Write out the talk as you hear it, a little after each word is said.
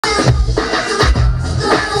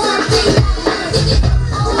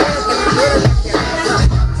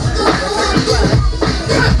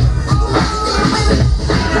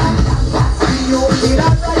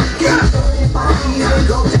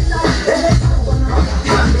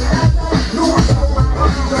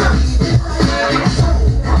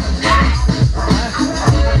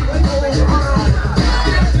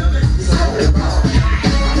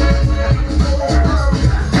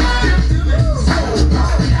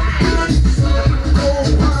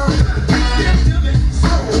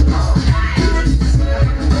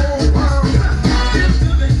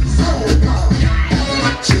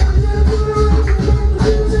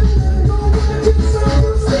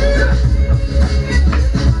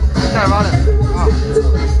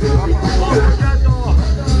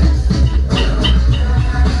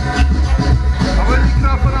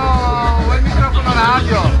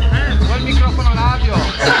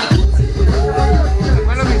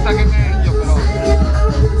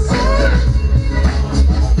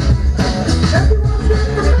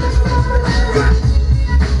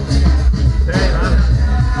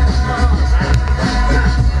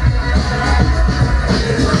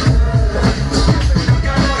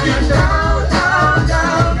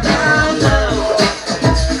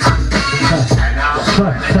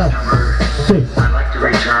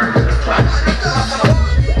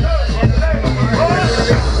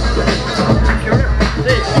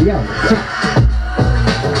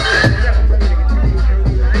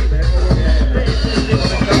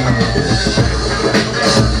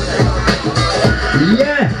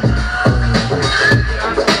Yeah!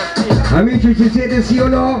 Amici, ci siete sì o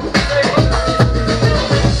no?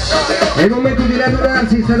 È il momento di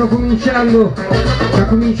radunarsi, sta cominciando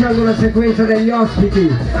la sequenza degli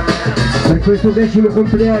ospiti per questo 10°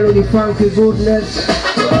 compleanno di FunkyGoodness,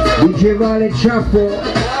 DJ Vale&Dj Ciaffo.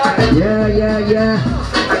 Yeah, yeah, yeah.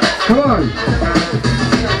 Come on!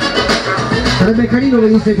 Sarebbe carino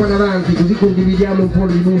venisse qua davanti, così condividiamo un po'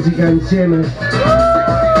 di musica insieme.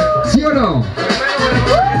 Sì o no?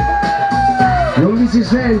 Non vi si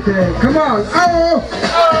sente? Come on! Oh!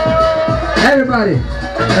 Everybody!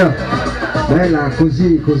 Oh. Bella,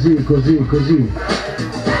 così.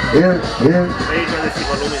 Yeah, yeah.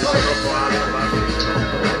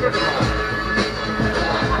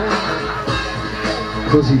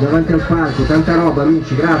 Così, davanti al palco, tanta roba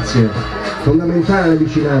amici, grazie. Fondamentale la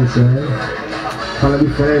vicinanza, fa la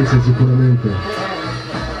differenza sicuramente.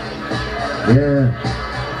 Yeah.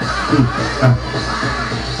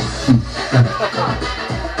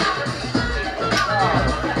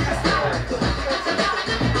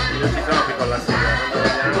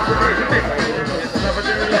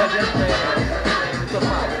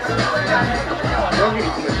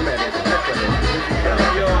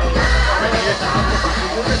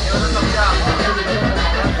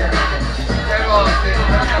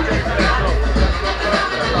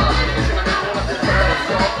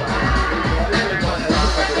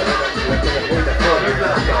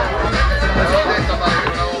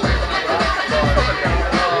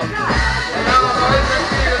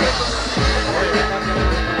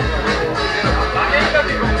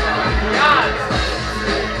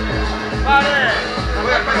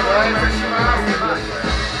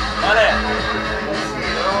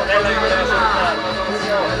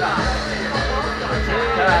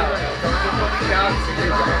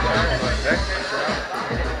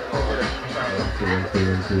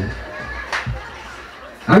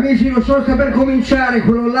 Amici, lo show sta per cominciare,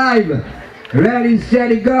 quello live. Ready,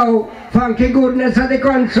 steady, go. FunkyGoodness at the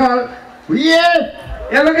console. Yeah!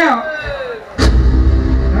 Here we go!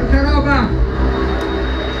 Tanta roba!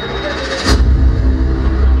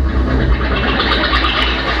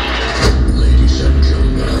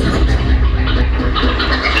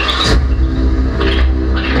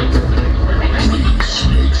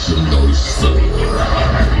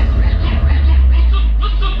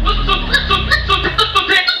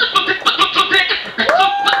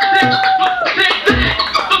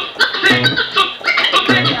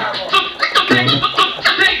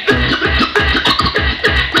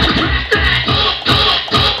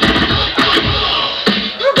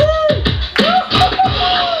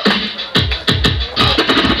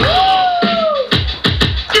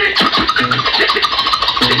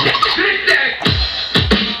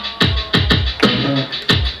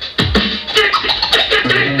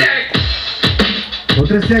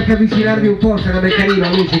 Potreste anche avvicinarvi un po', sarebbe carino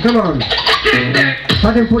amici, come on!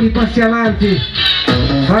 Fate un po' di passi avanti.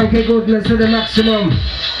 FunkyGoodness to the maximum.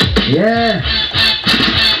 Yeah!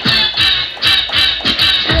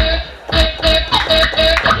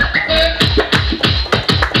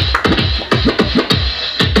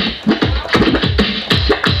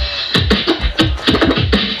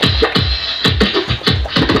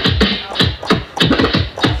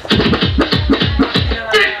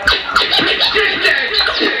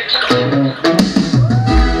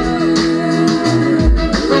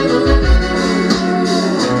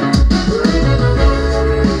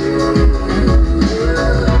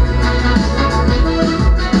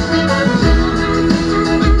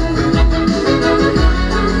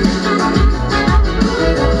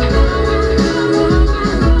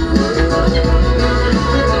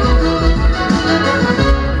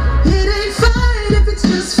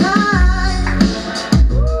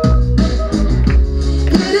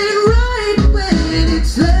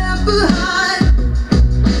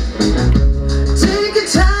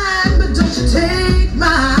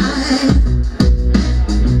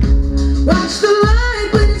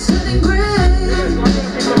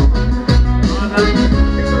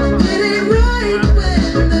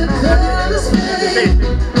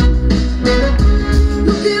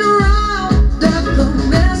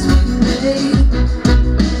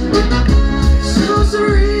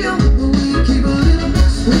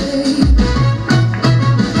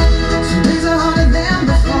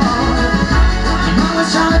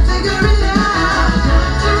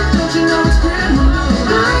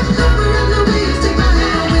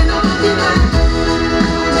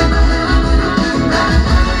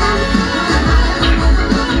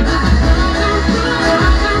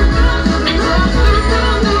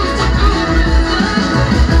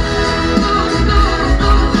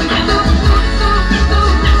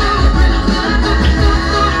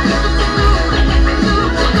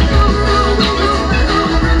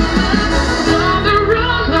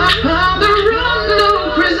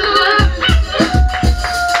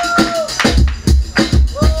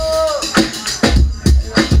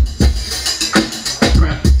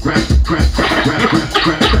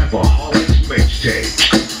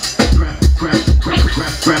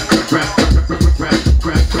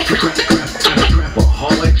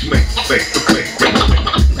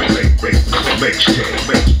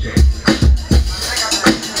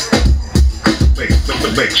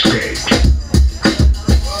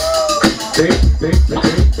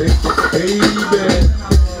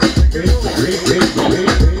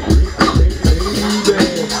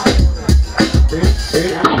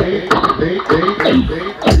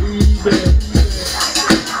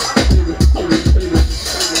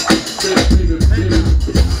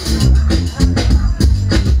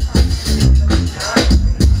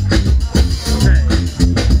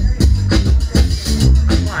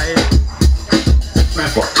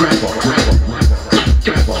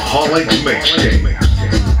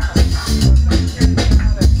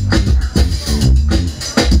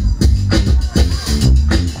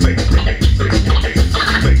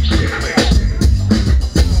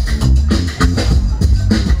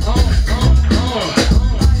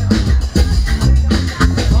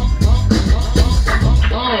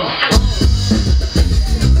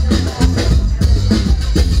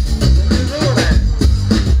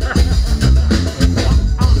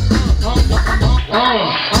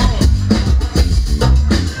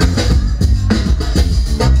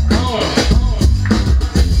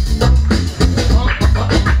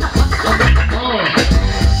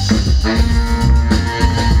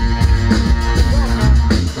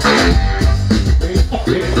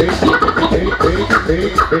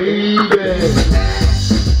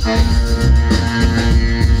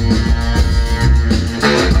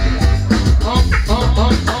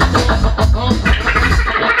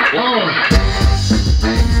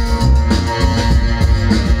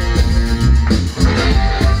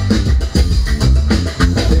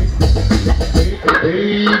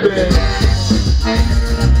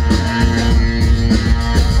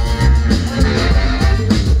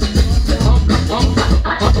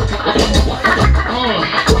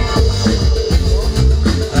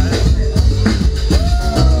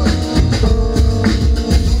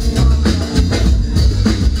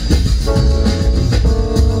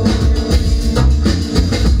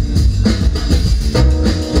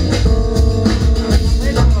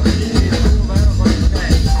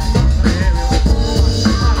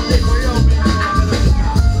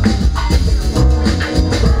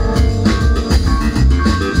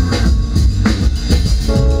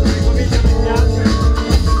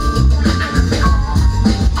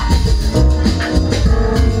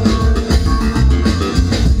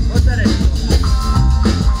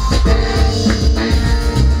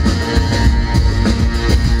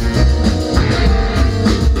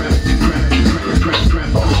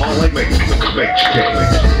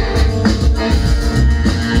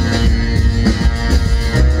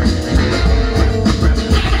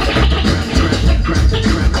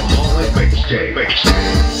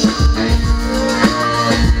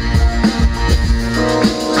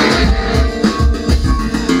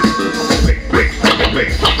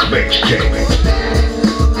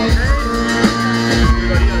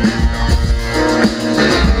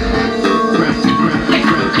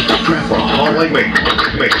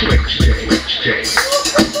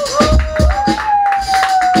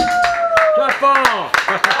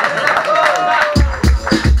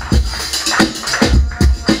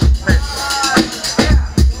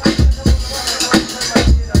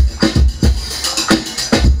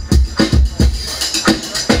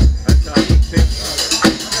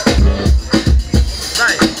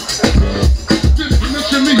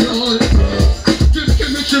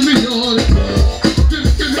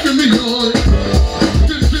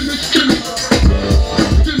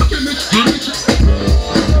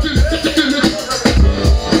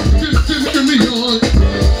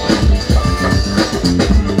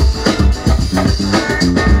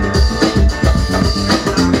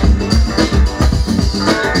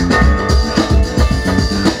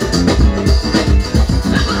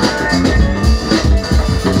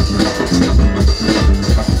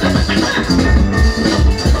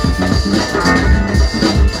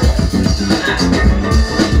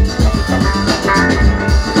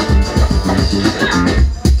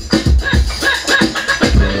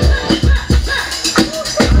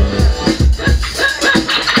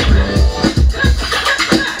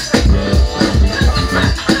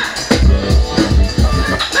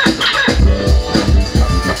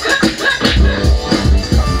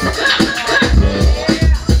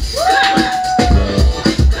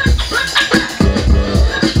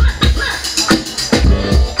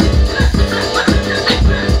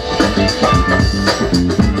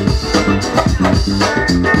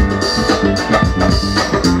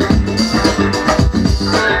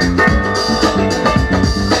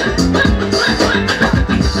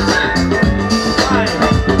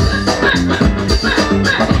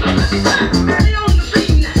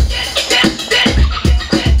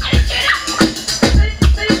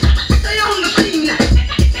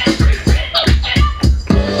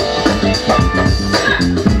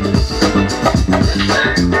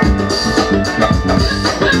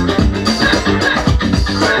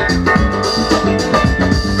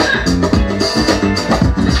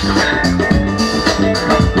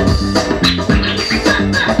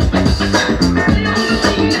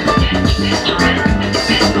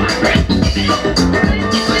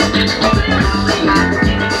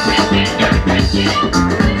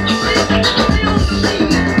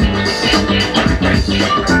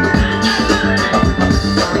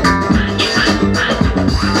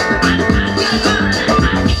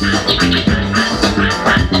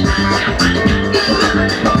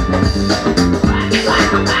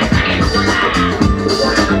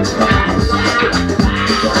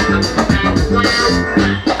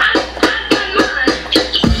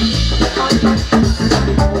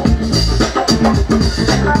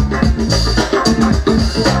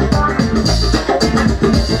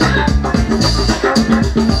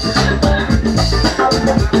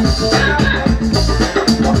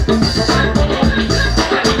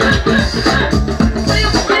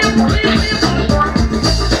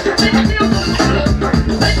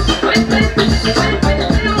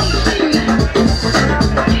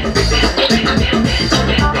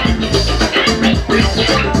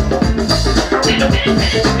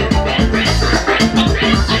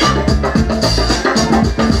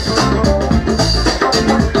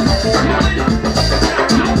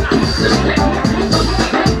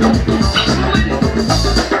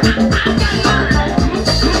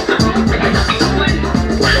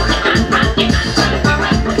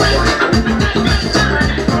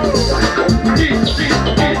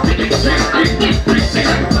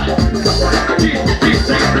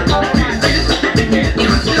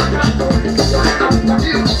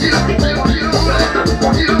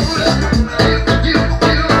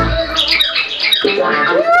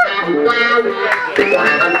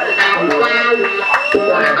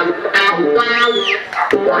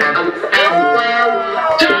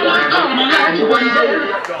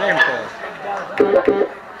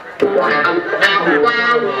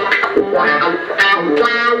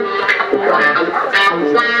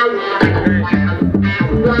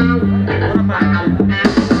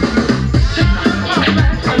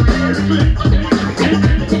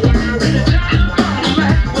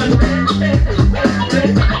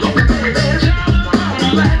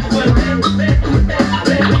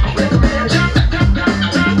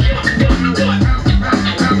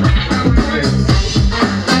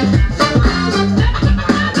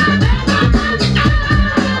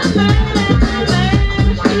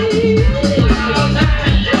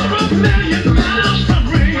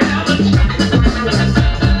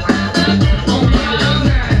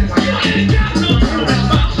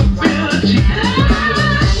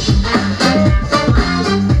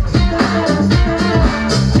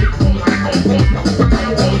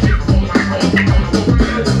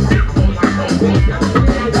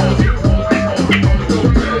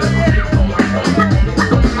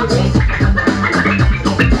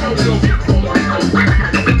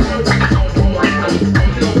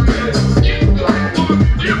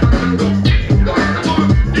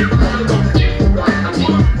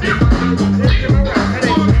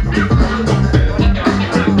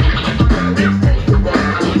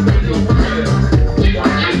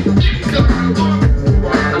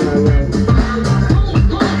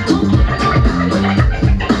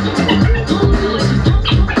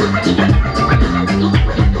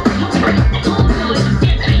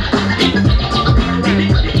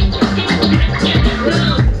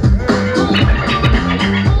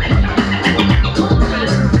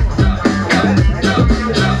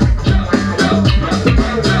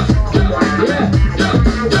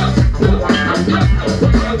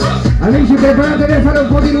 Amici, preparatevi a fare un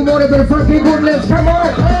po' di rumore per FunkyGoodness, come on!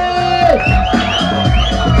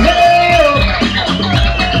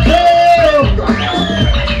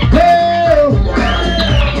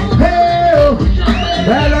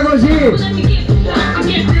 Bella così!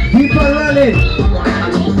 Di parlare!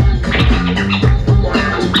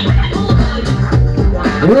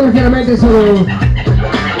 E loro chiaramente sono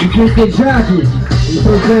i festeggiati, il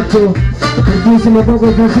progetto tantissimo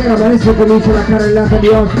poco stasera, ma adesso comincia la carrellata di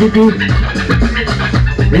ospiti.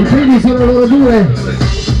 E i primi sono loro due,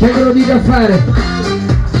 vengono di caffare.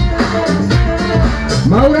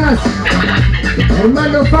 Mauras,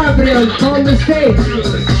 Ermanno Fabrial on the stage.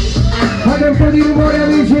 Fate un po' di rumore,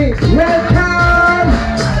 amici. Welcome!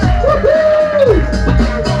 Woohoo!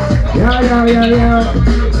 Yeah.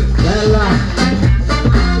 Bella.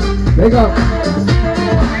 Prego.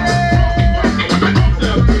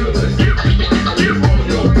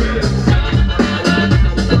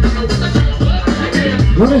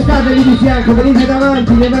 Non state lì di fianco, venite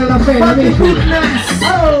davanti, ne vale la pena, amici.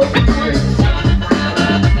 Oh!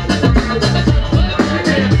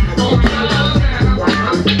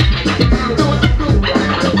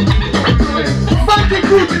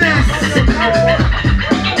 FunkyGoodness!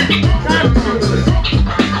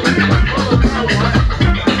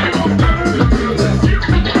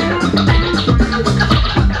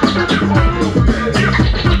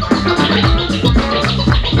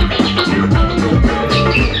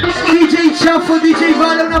 DJ Ciaffo, DJ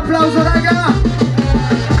Vale, un applauso raga!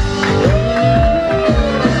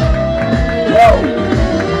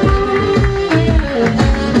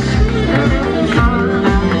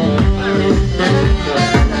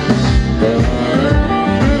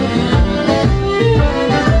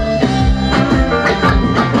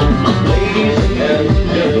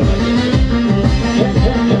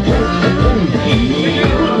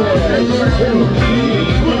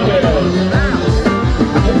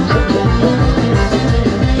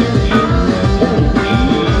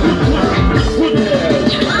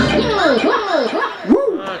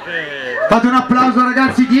 Fate un applauso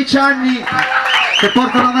ragazzi, 10 anni che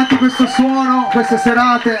portano avanti questo suono, queste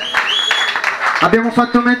serate. Abbiamo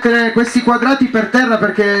fatto mettere questi quadrati per terra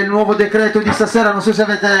perché il nuovo decreto di stasera, non so se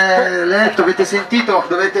avete letto, avete sentito,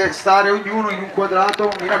 dovete stare ognuno in un quadrato,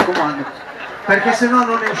 mi raccomando, perché se no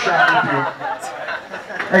non ne usciamo più.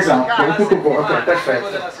 Esatto, è tutto buono, ok,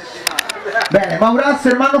 perfetto. Bene, Mauras,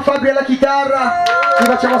 Ermanno Fabri alla chitarra, ci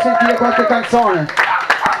facciamo sentire qualche canzone.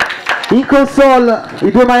 In console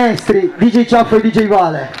i due maestri, DJ Ciaffo e DJ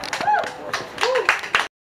Vale.